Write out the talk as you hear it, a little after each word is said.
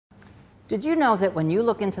Did you know that when you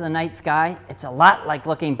look into the night sky, it's a lot like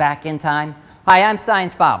looking back in time? Hi, I'm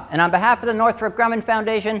Science Bob, and on behalf of the Northrop Grumman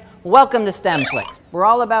Foundation, welcome to STEM Flix. We're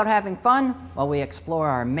all about having fun while we explore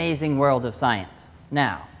our amazing world of science.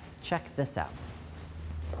 Now, check this out.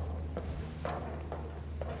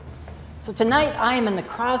 So tonight, I am in the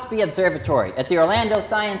Crosby Observatory at the Orlando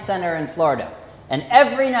Science Center in Florida. And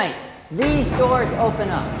every night, these doors open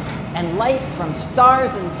up, and light from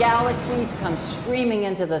stars and galaxies comes streaming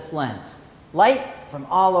into this lens. Light from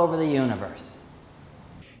all over the universe.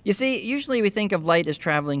 You see, usually we think of light as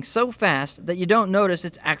traveling so fast that you don't notice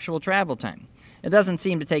its actual travel time. It doesn't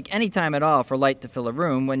seem to take any time at all for light to fill a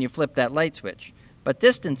room when you flip that light switch. But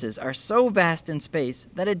distances are so vast in space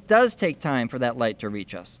that it does take time for that light to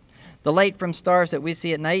reach us. The light from stars that we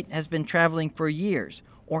see at night has been traveling for years,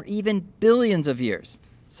 or even billions of years.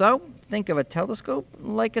 So, think of a telescope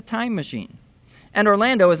like a time machine. And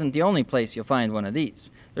Orlando isn't the only place you'll find one of these.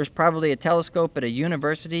 There's probably a telescope at a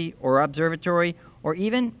university or observatory, or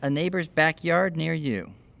even a neighbor's backyard near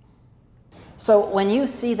you. So when you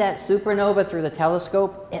see that supernova through the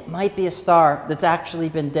telescope, it might be a star that's actually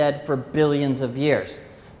been dead for billions of years.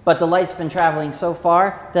 But the light's been traveling so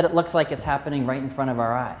far that it looks like it's happening right in front of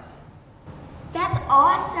our eyes. That's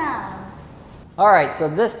awesome! All right, so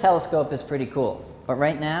this telescope is pretty cool. But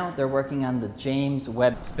right now, they're working on the James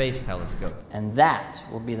Webb Space Telescope. And that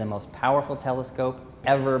will be the most powerful telescope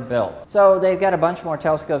ever built. So they've got a bunch more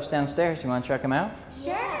telescopes downstairs. You want to check them out?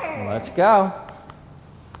 Sure. Well, let's go.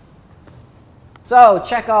 So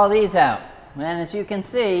check all these out. And as you can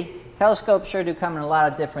see, telescopes sure do come in a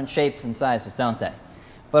lot of different shapes and sizes, don't they?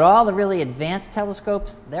 But all the really advanced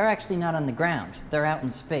telescopes, they're actually not on the ground. They're out in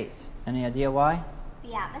space. Any idea why?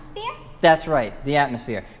 The atmosphere? That's right, the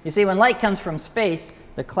atmosphere. You see, when light comes from space,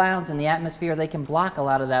 the clouds in the atmosphere, they can block a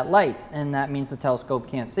lot of that light, and that means the telescope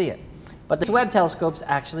can't see it. But the Webb telescope's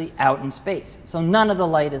actually out in space, so none of the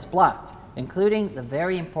light is blocked, including the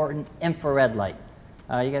very important infrared light.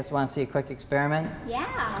 You guys want to see a quick experiment?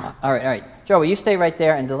 Yeah. All right. Joey, you stay right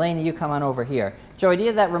there, and Delaney, you come on over here. Joey, do you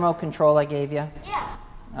have that remote control I gave you? Yeah.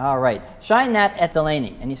 All right. Shine that at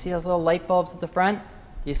Delaney, and you see those little light bulbs at the front?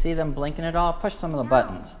 Do you see them blinking at all? Push some of the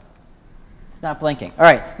buttons. It's not blinking. All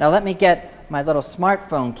right, now let me get my little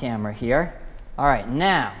smartphone camera here. All right,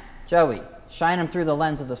 now, Joey, shine them through the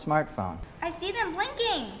lens of the smartphone. I see them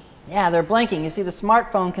blinking. Yeah, they're blinking. You see, the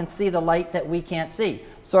smartphone can see the light that we can't see,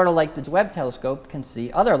 sort of like the Webb telescope can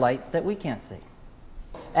see other light that we can't see.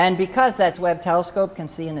 And because that Webb telescope can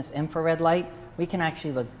see in this infrared light, we can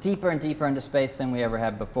actually look deeper and deeper into space than we ever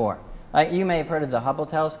have before. You may have heard of the Hubble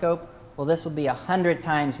Telescope. Well, this will be 100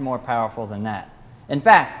 times more powerful than that. In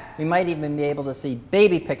fact, we might even be able to see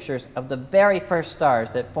baby pictures of the very first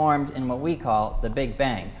stars that formed in what we call the Big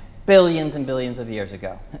Bang, billions and billions of years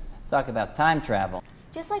ago. Talk about time travel.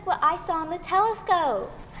 Just like what I saw on the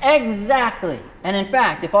telescope. Exactly. And in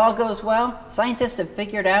fact, if all goes well, scientists have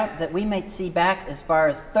figured out that we might see back as far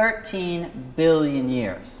as 13 billion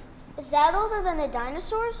years. Is that older than the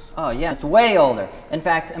dinosaurs? Oh yeah, it's way older. In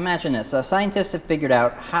fact, imagine this. Scientists have figured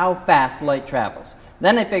out how fast light travels.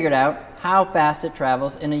 Then they figured out how fast it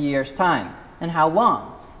travels in a year's time, and how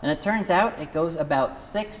long. And it turns out it goes about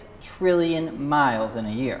 6 trillion miles in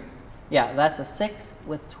a year. Yeah, that's a 6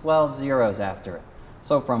 with 12 zeros after it.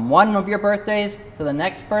 So from one of your birthdays to the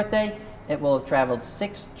next birthday, it will have traveled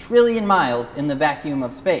 6 trillion miles in the vacuum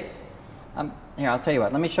of space. Here, I'll tell you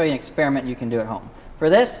what. Let me show you an experiment you can do at home. For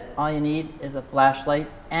this, all you need is a flashlight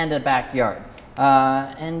and a backyard.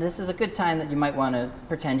 And this is a good time that you might want to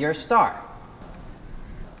pretend you're a star.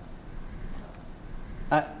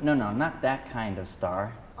 No, not that kind of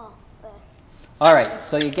star. Oh, all right,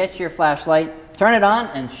 so you get your flashlight, turn it on,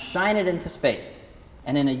 and shine it into space.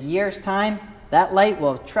 And in a year's time, that light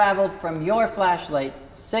will have traveled from your flashlight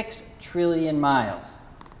 6 trillion miles.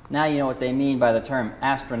 Now you know what they mean by the term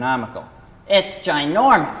astronomical. It's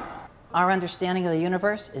ginormous. Our understanding of the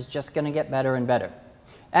universe is just going to get better and better.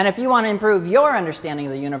 And if you want to improve your understanding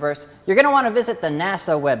of the universe, you're going to want to visit the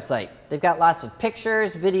NASA website. They've got lots of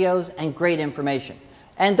pictures, videos, and great information.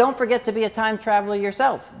 And don't forget to be a time traveler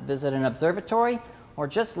yourself. Visit an observatory, or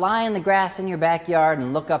just lie in the grass in your backyard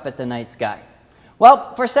and look up at the night sky.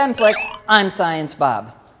 Well, for STEM Flix, I'm Science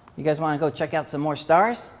Bob. You guys want to go check out some more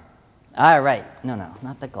stars? All right. No,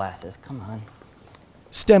 not the glasses. Come on.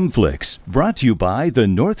 STEM Flix, brought to you by the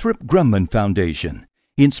Northrop Grumman Foundation,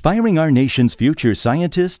 inspiring our nation's future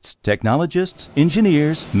scientists, technologists,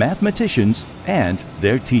 engineers, mathematicians, and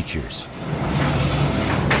their teachers.